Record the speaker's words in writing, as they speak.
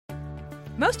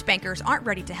Most bankers aren't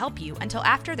ready to help you until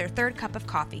after their third cup of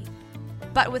coffee.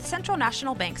 But with Central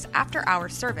National Bank's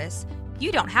after-hours service,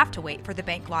 you don't have to wait for the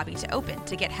bank lobby to open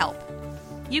to get help.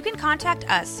 You can contact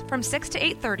us from 6 to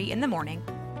 8:30 in the morning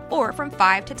or from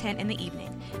 5 to 10 in the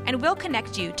evening, and we'll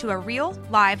connect you to a real,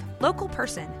 live, local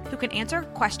person who can answer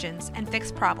questions and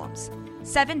fix problems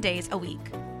 7 days a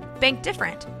week. Bank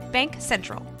different. Bank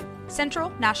Central. Central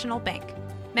National Bank.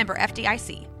 Member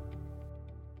FDIC.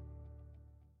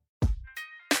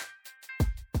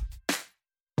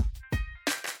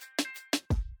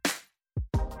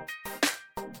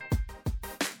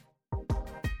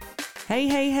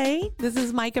 Hey, this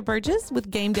is Micah Burgess with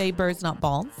Game Day Birds Not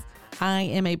Balls. I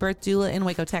am a birth doula in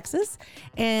Waco, Texas,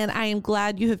 and I am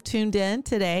glad you have tuned in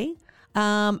today.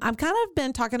 I've kind of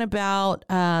been talking about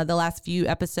the last few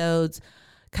episodes,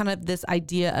 kind of this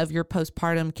idea of your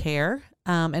postpartum care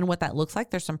and what that looks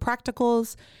like. There's some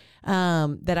practicals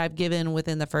that I've given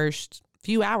within the first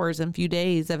few hours and few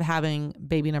days of having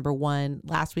baby number one.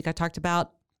 Last week I talked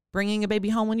about bringing a baby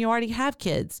home when you already have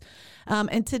kids.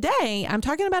 And today I'm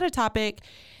talking about a topic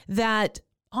that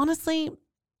honestly,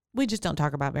 we just don't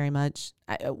talk about very much.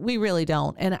 We really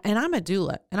don't. And I'm a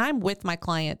doula and I'm with my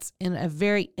clients in a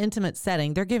very intimate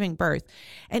setting. They're giving birth.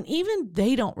 And even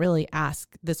they don't really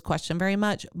ask this question very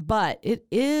much, but it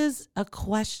is a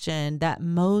question that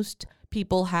most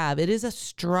people have. It is a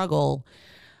struggle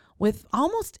with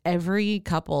almost every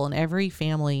couple and every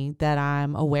family that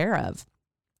I'm aware of.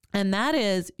 And that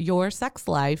is your sex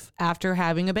life after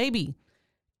having a baby.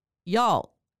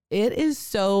 Y'all, it is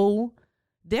so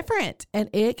different and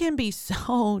it can be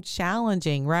so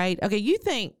challenging, right? Okay, you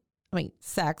think,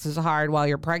 sex is hard while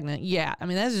you're pregnant. Yeah,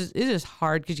 it's just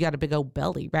hard because you got a big old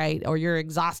belly, right? Or you're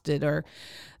exhausted or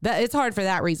that it's hard for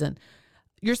that reason.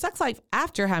 Your sex life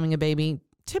after having a baby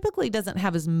typically doesn't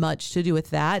have as much to do with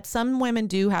that. Some women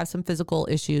do have some physical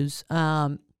issues.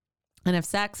 And if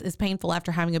sex is painful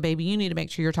after having a baby, you need to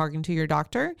make sure you're talking to your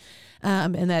doctor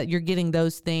and that you're getting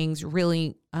those things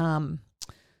really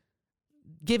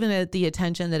given it the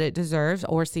attention that it deserves,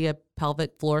 or see a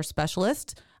pelvic floor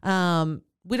specialist. We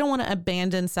don't want to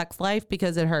abandon sex life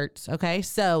because it hurts. Okay.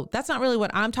 So that's not really what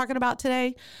I'm talking about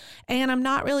today. And I'm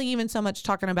not really even so much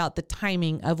talking about the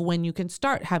timing of when you can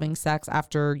start having sex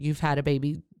after you've had a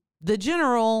baby. The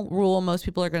general rule most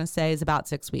people are going to say is about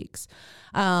 6 weeks.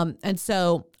 And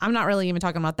so I'm not really even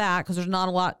talking about that because there's not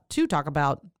a lot to talk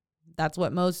about. That's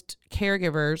what most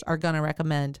caregivers are going to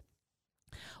recommend.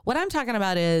 What I'm talking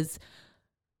about is,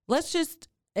 let's just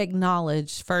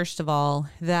acknowledge, first of all,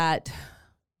 that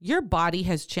your body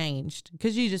has changed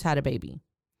because you just had a baby.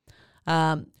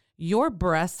 Your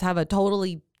breasts have a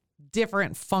totally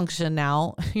different function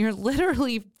now. You're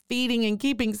literally feeding and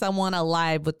keeping someone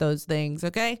alive with those things,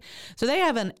 okay? So they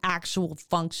have an actual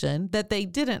function that they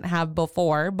didn't have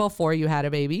before you had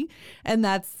a baby. And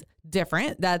that's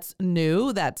different. That's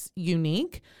new. That's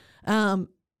unique.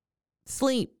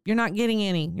 Sleep, you're not getting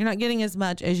any. You're not getting as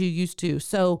much as you used to.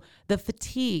 So the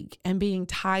fatigue and being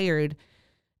tired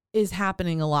is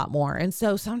happening a lot more. And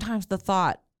so sometimes the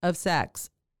thought of sex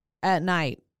at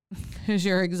night because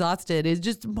you're exhausted is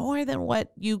just more than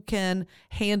what you can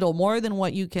handle, more than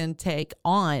what you can take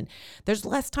on. There's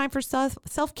less time for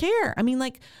self-care. I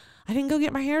didn't go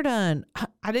get my hair done.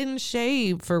 I didn't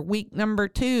shave for week number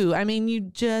 2. You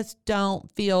just don't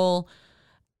feel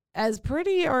as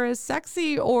pretty or as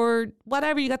sexy or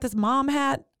whatever. You got this mom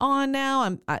hat on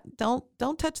now.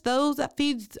 Don't touch those. That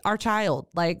feeds our child.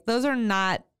 Those are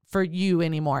not for you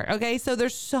anymore. Okay. So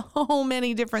there's so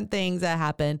many different things that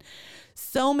happen.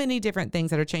 So many different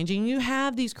things that are changing. You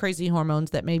have these crazy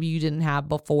hormones that maybe you didn't have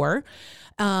before.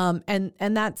 And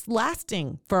that's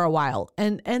lasting for a while.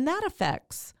 And that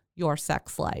affects your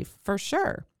sex life for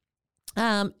sure.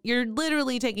 You're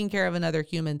literally taking care of another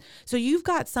human. So you've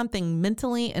got something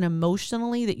mentally and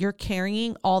emotionally that you're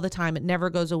carrying all the time. It never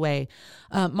goes away.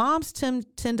 Moms tend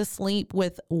to sleep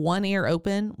with one ear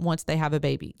open once they have a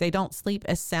baby. They don't sleep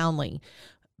as soundly.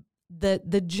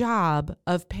 The job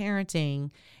of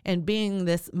parenting and being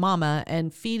this mama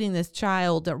and feeding this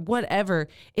child or whatever,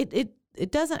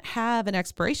 it doesn't have an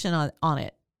expiration on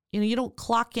it. You don't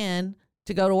clock in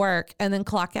to go to work and then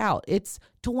clock out. It's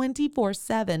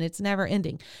 24/7. It's never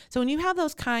ending. So when you have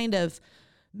those kind of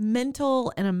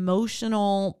mental and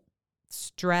emotional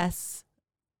stress,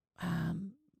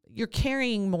 you're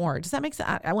carrying more. Does that make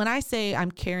sense? When I say I'm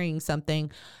carrying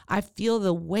something, I feel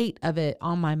the weight of it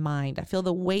on my mind. I feel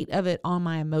the weight of it on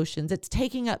my emotions. It's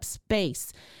taking up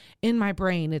space in my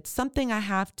brain. It's something I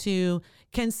have to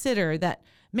consider that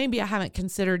maybe I haven't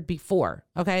considered before.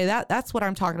 Okay. That's what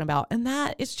I'm talking about. And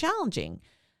that is challenging.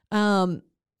 And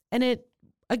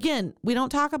again, we don't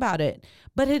talk about it,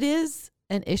 but it is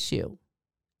an issue.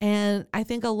 And I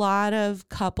think a lot of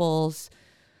couples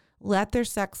let their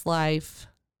sex life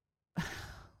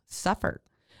suffer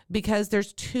because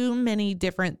there's too many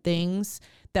different things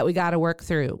that we got to work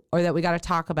through or that we got to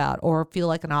talk about or feel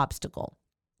like an obstacle.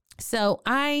 So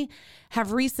I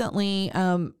have recently,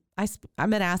 I've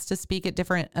been asked to speak at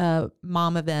different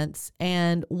mom events.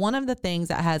 And one of the things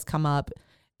that has come up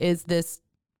is this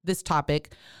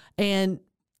topic and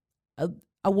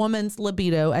a woman's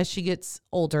libido as she gets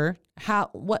older,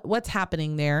 what's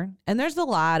happening there. And there's a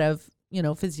lot of,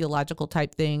 physiological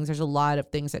type things. There's a lot of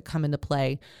things that come into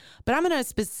play, but I'm going to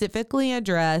specifically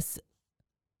address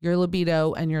your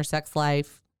libido and your sex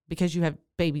life because you have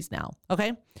babies now.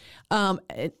 Okay.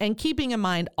 And keeping in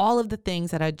mind all of the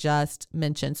things that I just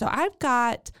mentioned. So I've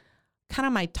got kind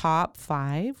of my top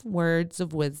 5 words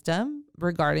of wisdom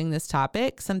regarding this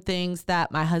topic, some things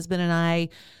that my husband and I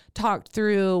talked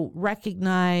through,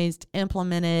 recognized,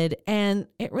 implemented, and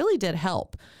it really did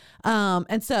help.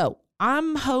 And so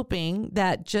I'm hoping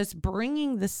that just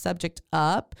bringing this subject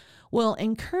up will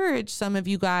encourage some of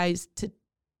you guys to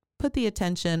put the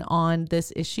attention on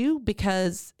this issue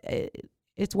because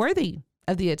it's worthy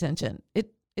of the attention.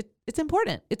 It's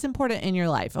important. It's important in your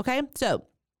life. Okay. So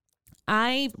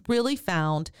I really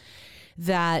found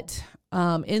that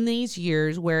in these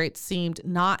years where it seemed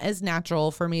not as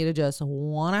natural for me to just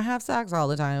want to have sex all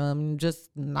the time, I'm just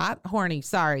not horny.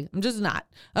 Sorry, I'm just not.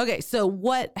 Okay, so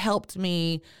what helped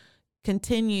me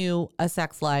continue a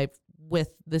sex life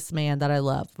with this man that I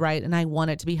love, right? And I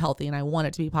want it to be healthy and I want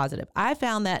it to be positive. I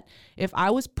found that if I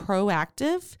was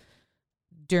proactive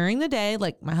during the day,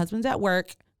 like my husband's at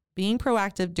work, being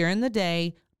proactive during the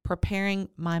day, preparing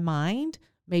my mind,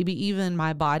 maybe even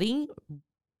my body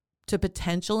to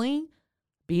potentially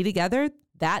be together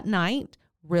that night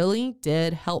really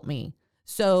did help me.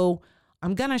 So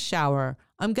I'm going to shower.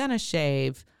 I'm going to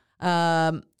shave.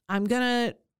 I'm going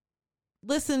to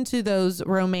listen to those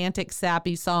romantic,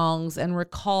 sappy songs and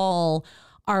recall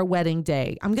our wedding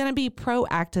day. I'm going to be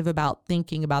proactive about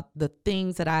thinking about the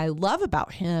things that I love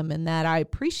about him and that I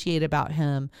appreciate about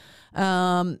him.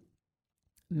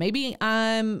 Maybe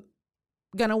I'm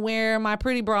going to wear my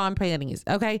pretty bra and panties.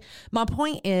 Okay. My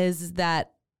point is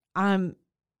that I'm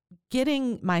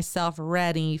getting myself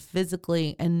ready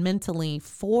physically and mentally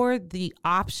for the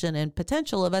option and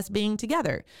potential of us being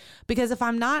together. Because if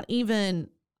I'm not even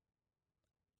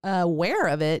aware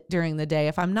of it during the day,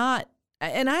 if I'm not,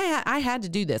 and I had to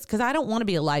do this because I don't want to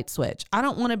be a light switch. I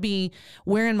don't want to be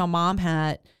wearing my mom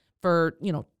hat for,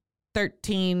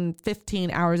 13,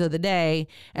 15 hours of the day.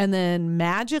 And then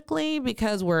magically,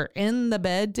 because we're in the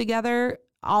bed together,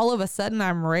 all of a sudden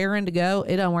I'm raring to go.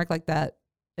 It don't work like that.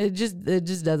 It just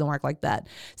doesn't work like that.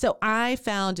 So I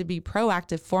found to be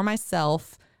proactive for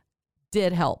myself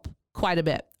did help quite a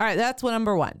bit. All right. That's what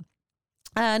number 1.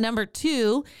 Number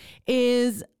 2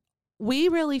 is we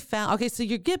really found, okay, so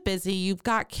you get busy, you've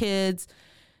got kids,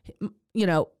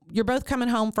 you're both coming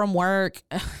home from work,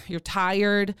 you're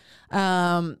tired.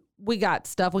 We got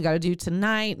stuff we got to do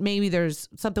tonight. Maybe there's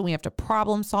something we have to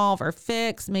problem solve or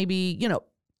fix. Maybe,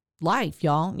 life,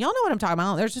 y'all. Y'all know what I'm talking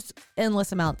about. There's just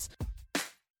endless amounts.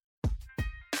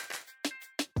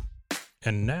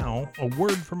 And now, a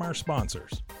word from our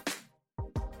sponsors.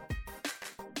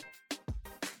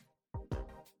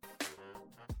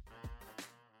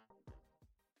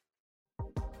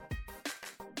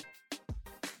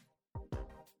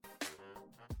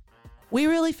 We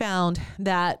really found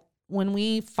that when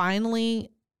we finally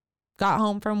got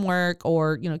home from work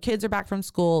or, kids are back from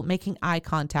school, making eye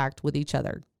contact with each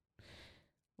other,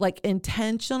 like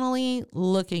intentionally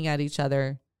looking at each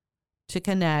other to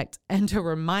connect and to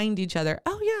remind each other,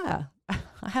 oh yeah,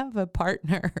 I have a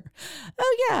partner.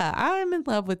 Oh yeah, I'm in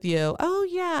love with you. Oh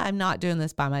yeah, I'm not doing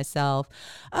this by myself.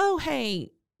 Oh,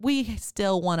 hey, we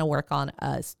still want to work on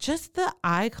us. Just the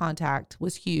eye contact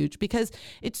was huge because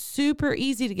it's super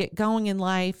easy to get going in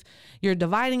life. You're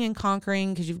dividing and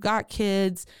conquering because you've got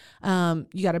kids.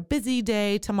 You got a busy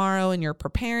day tomorrow and you're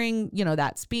preparing,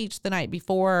 that speech the night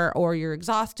before, or you're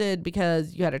exhausted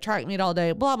because you had a track meet all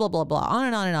day, blah, blah, blah, blah, on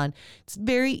and on and on. It's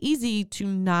very easy to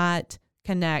not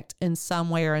connect in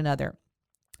some way or another.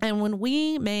 And when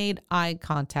we made eye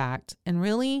contact and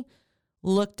really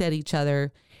looked at each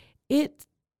other,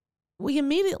 we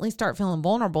immediately start feeling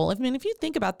vulnerable. I mean, if you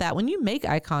think about that, when you make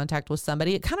eye contact with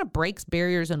somebody, it kind of breaks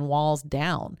barriers and walls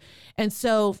down. And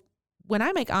so when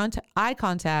I make eye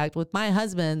contact with my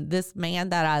husband, this man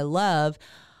that I love,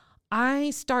 I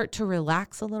start to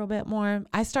relax a little bit more.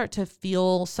 I start to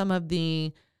feel some of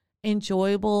the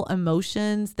enjoyable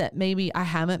emotions that maybe I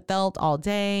haven't felt all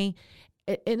day.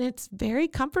 And it's very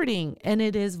comforting and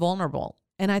it is vulnerable.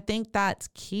 And I think that's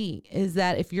key, is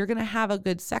that if you're going to have a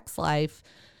good sex life,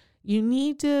 you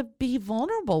need to be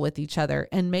vulnerable with each other.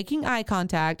 And making eye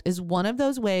contact is one of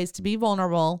those ways to be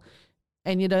vulnerable.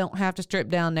 And you don't have to strip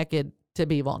down naked to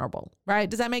be vulnerable, right?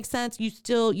 Does that make sense?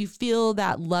 You feel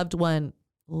that loved one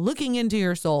looking into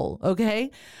your soul. Okay.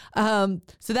 So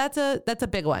that's a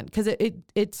big one, because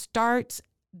it starts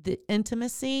the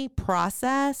intimacy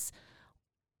process,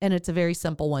 and it's a very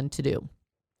simple one to do.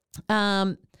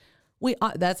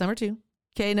 That's number 2.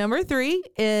 Okay. Number 3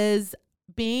 is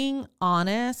being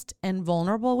honest and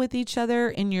vulnerable with each other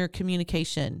in your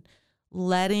communication,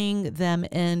 letting them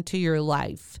into your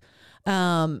life,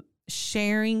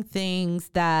 sharing things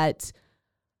that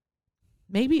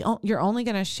maybe you're only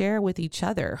going to share with each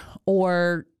other,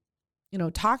 or,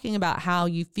 talking about how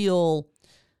you feel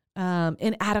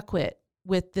inadequate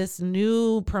with this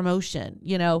new promotion.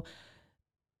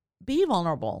 Be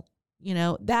vulnerable.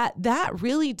 That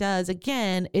really does,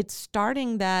 again, it's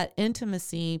starting that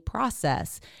intimacy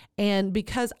process. And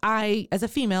because as a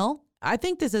female, I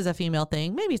think this is a female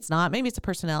thing. Maybe it's not, maybe it's a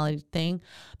personality thing,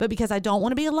 but because I don't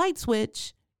want to be a light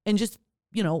switch and just,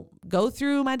 go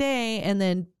through my day and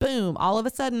then boom, all of a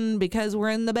sudden, because we're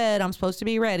in the bed, I'm supposed to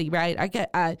be ready, right? I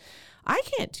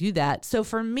can't do that. So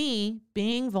for me,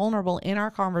 being vulnerable in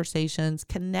our conversations,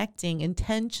 connecting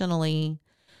intentionally,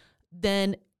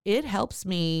 then it helps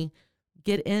me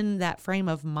get in that frame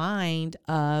of mind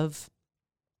of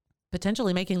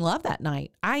potentially making love that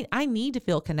night. I need to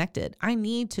feel connected. I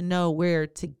need to know we're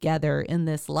together in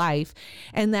this life,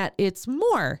 and that it's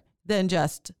more than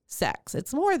just sex.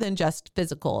 It's more than just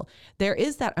physical. There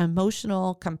is that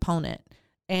emotional component.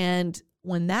 And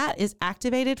when that is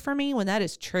activated for me, when that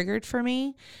is triggered for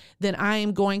me, then I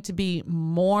am going to be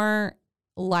more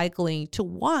likely to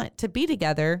want to be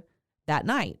together that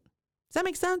night. Does that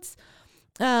make sense?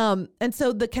 And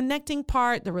so the connecting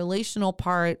part, the relational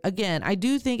part, again, I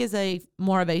do think is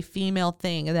more of a female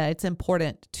thing, and that it's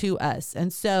important to us.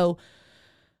 And so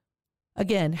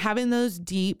again, having those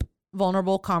deep,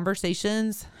 vulnerable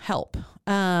conversations help.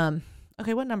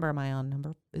 Okay. What number am I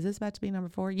on? Is this about to be number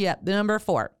 4? Yeah. The number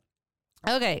 4.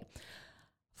 Okay.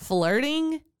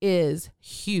 Flirting is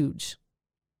huge.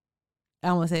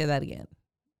 I want to say that again.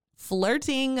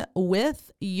 Flirting with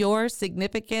your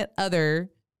significant other,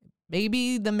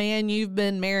 maybe the man you've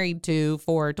been married to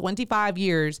for 25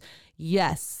 years.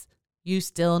 Yes, you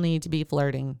still need to be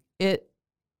flirting.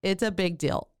 It's a big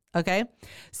deal. Okay.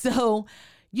 So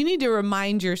you need to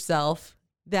remind yourself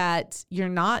that you're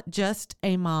not just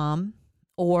a mom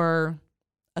or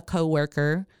a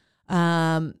coworker.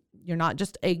 You're not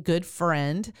just a good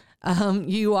friend.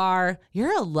 You're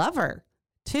a lover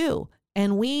too.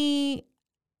 And we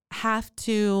have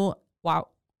to,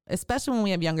 especially when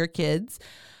we have younger kids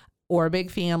or a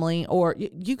big family, or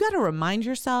you got to remind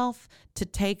yourself to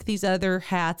take these other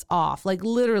hats off. Like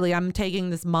literally, I'm taking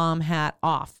this mom hat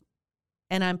off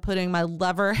and I'm putting my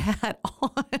lover hat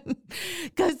on,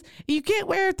 because you can't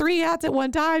wear 3 hats at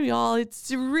one time, y'all.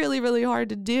 It's really, really hard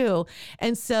to do.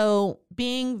 And so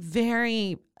being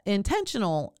very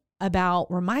intentional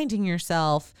about reminding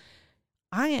yourself,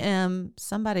 I am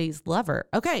somebody's lover.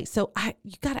 Okay. So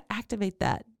you got to activate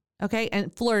that. Okay.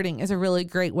 And flirting is a really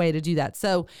great way to do that.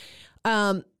 So,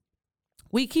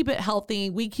 we keep it healthy.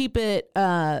 We keep it,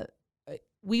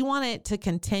 we want it to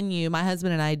continue. My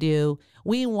husband and I do.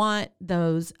 We want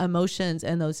those emotions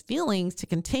and those feelings to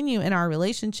continue in our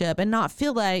relationship and not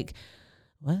feel like,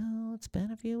 well, it's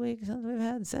been a few weeks since we've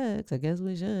had sex. I guess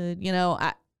we should,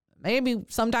 maybe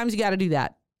sometimes you got to do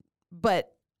that,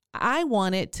 but I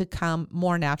want it to come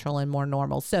more natural and more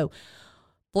normal. So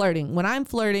flirting, when I'm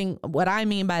flirting, what I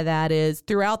mean by that is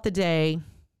throughout the day,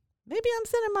 maybe I'm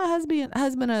sending my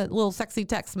husband a little sexy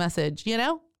text message,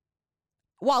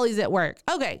 while he's at work.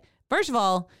 Okay. First of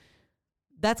all,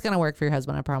 that's going to work for your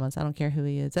husband. I promise. I don't care who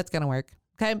he is. That's going to work.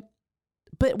 Okay.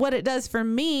 But what it does for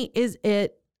me is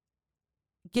it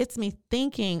gets me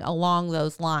thinking along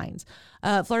those lines.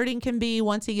 Flirting can be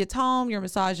once he gets home, you're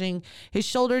massaging his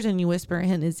shoulders and you whisper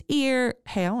in his ear,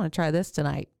 hey, I want to try this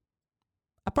tonight.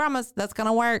 I promise that's going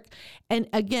to work. And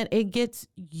again, it gets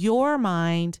your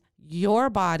mind, your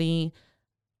body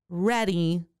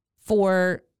ready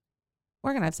for,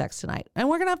 we're going to have sex tonight and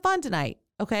we're going to have fun tonight.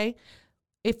 Okay.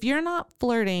 If you're not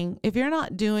flirting, if you're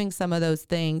not doing some of those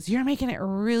things, you're making it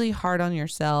really hard on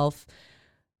yourself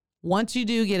once you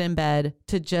do get in bed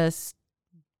to just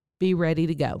be ready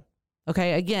to go.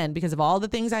 Okay. Again, because of all the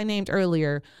things I named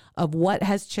earlier of what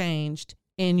has changed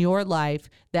in your life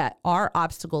that are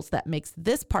obstacles that makes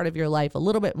this part of your life a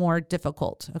little bit more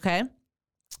difficult. Okay.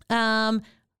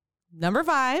 Number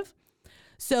 5,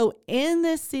 So in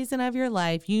this season of your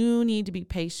life, you need to be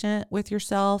patient with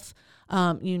yourself.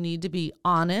 You need to be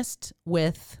honest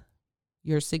with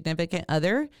your significant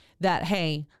other that,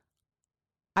 hey,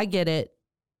 I get it.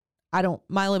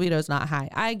 My libido is not high.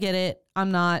 I get it.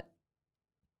 I'm not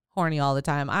horny all the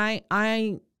time.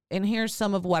 And here's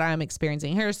some of what I'm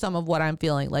experiencing. Here's some of what I'm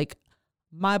feeling. Like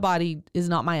my body is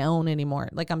not my own anymore.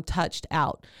 Like I'm touched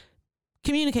out.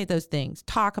 Communicate those things.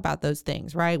 Talk about those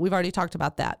things, right? We've already talked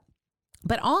about that.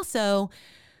 But also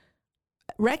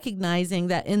recognizing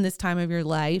that in this time of your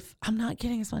life, I'm not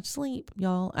getting as much sleep,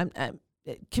 y'all. I'm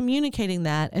communicating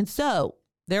that. And so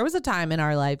there was a time in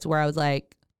our lives where I was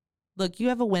like, look, you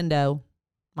have a window,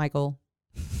 Michael.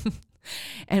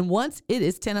 And once it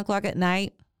is 10 o'clock at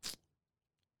night,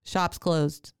 shop's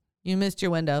closed. You missed your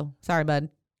window. Sorry, bud.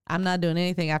 I'm not doing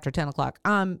anything after 10 o'clock.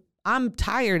 I'm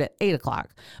tired at 8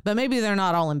 o'clock, but maybe they're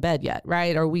not all in bed yet,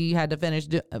 right? Or we had to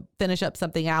finish up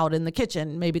something out in the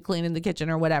kitchen, maybe cleaning the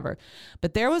kitchen or whatever.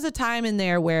 But there was a time in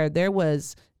there where there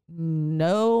was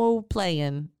no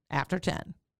playing after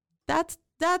 10. That's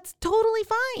totally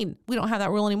fine. We don't have that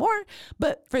rule anymore.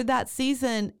 But for that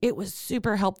season, it was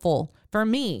super helpful for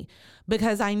me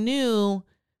because I knew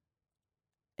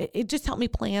it just helped me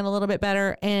plan a little bit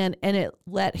better. And it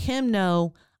let him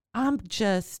know I'm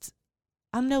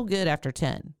no good after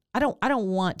 10. I don't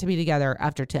want to be together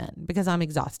after 10 because I'm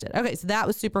exhausted. Okay. So that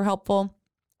was super helpful.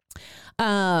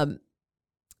 There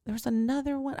was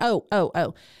another one.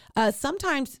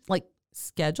 Sometimes like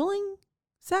scheduling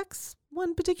sex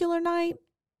one particular night.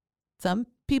 Some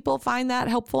people find that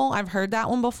helpful. I've heard that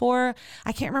one before.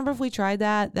 I can't remember if we tried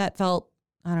that. That felt,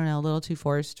 I don't know, a little too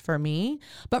forced for me.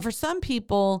 But for some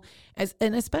people,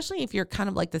 and especially if you're kind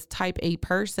of like this type A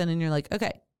person and you're like,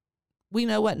 okay, we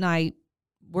know what night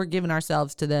we're giving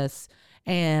ourselves to this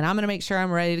and I'm going to make sure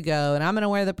I'm ready to go and I'm going to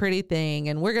wear the pretty thing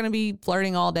and we're going to be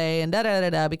flirting all day and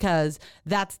because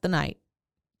that's the night.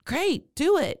 Great.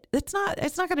 Do it. It's not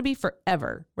going to be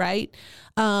forever. Right.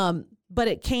 But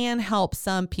it can help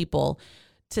some people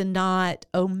to not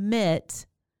omit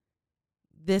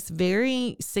this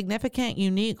very significant,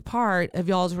 unique part of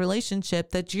y'all's relationship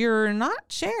that you're not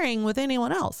sharing with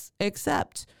anyone else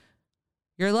except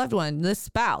your loved one, the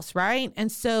spouse, right?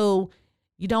 And so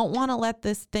you don't want to let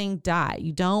this thing die.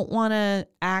 You don't want to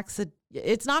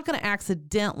it's not going to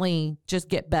accidentally just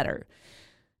get better.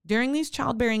 During these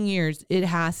childbearing years, it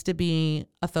has to be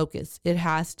a focus. It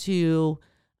has to,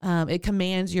 it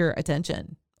commands your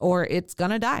attention or it's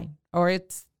going to die or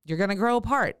you're going to grow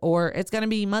apart or it's going to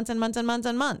be months and months and months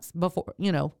and months before,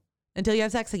 until you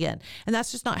have sex again. And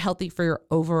that's just not healthy for your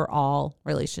overall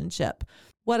relationship.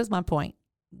 What is my point?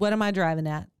 What am I driving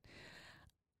at?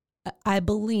 I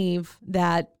believe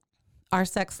that our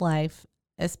sex life,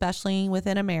 especially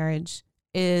within a marriage,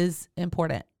 is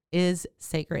important, is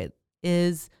sacred,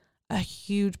 is a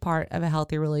huge part of a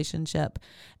healthy relationship.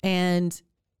 And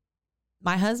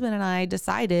my husband and I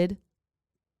decided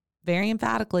very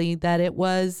emphatically that it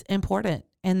was important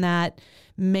and that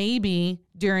maybe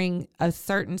during a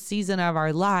certain season of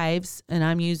our lives, and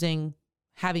I'm using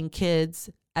having kids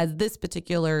as in this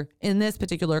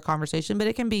particular conversation, but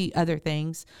it can be other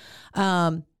things.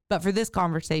 But for this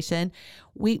conversation,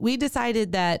 we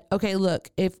decided that, okay,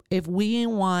 look, if we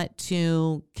want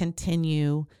to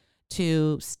continue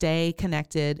to stay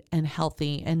connected and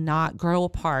healthy and not grow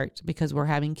apart because we're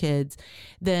having kids,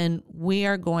 then we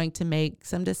are going to make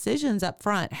some decisions up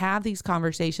front, have these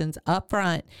conversations up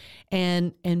front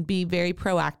and be very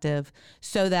proactive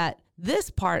so that this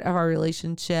part of our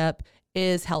relationship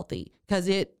is healthy. Because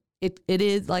it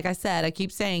is, like I said, I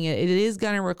keep saying it is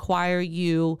going to require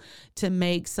you to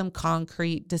make some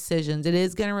concrete decisions. It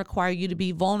is going to require you to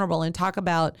be vulnerable and talk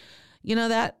about,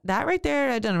 that right there,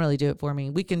 that doesn't really do it for me.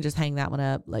 We can just hang that one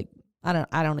up. Like, I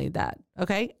don't need that.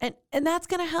 Okay. And that's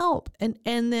going to help. And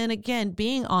then again,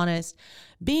 being honest,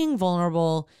 being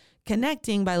vulnerable,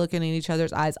 connecting by looking in each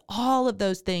other's eyes, all of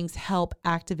those things help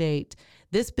activate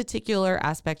this particular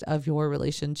aspect of your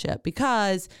relationship,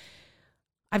 because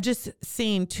I've just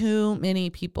seen too many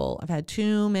people. I've had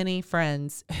too many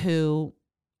friends who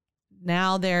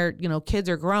now their, kids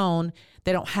are grown.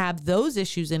 They don't have those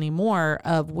issues anymore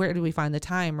of where do we find the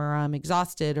time or I'm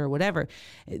exhausted or whatever.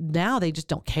 Now they just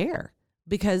don't care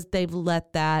because they've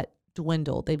let that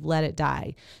dwindle. They've let it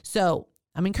die. So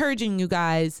I'm encouraging you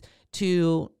guys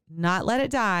to not let it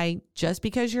die just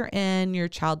because you're in your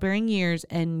childbearing years.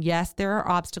 And yes, there are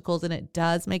obstacles and it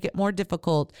does make it more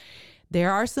difficult.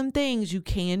 There are some things you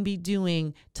can be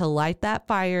doing to light that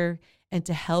fire and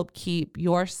to help keep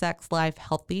your sex life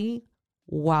healthy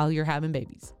while you're having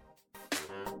babies.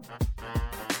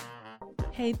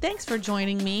 Hey, thanks for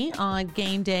joining me on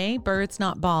Game Day, Birds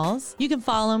Not Balls. You can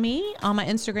follow me on my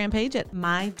Instagram page at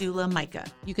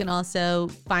MyDoulaMicah. You can also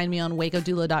find me on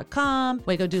WacoDoula.com.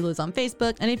 Waco Doula is on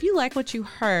Facebook. And if you like what you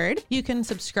heard, you can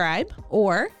subscribe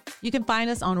or you can find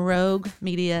us on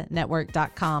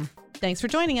RogueMediaNetwork.com. Thanks for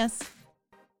joining us.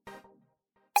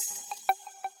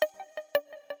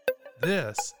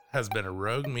 This has been a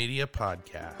Rogue Media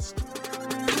podcast.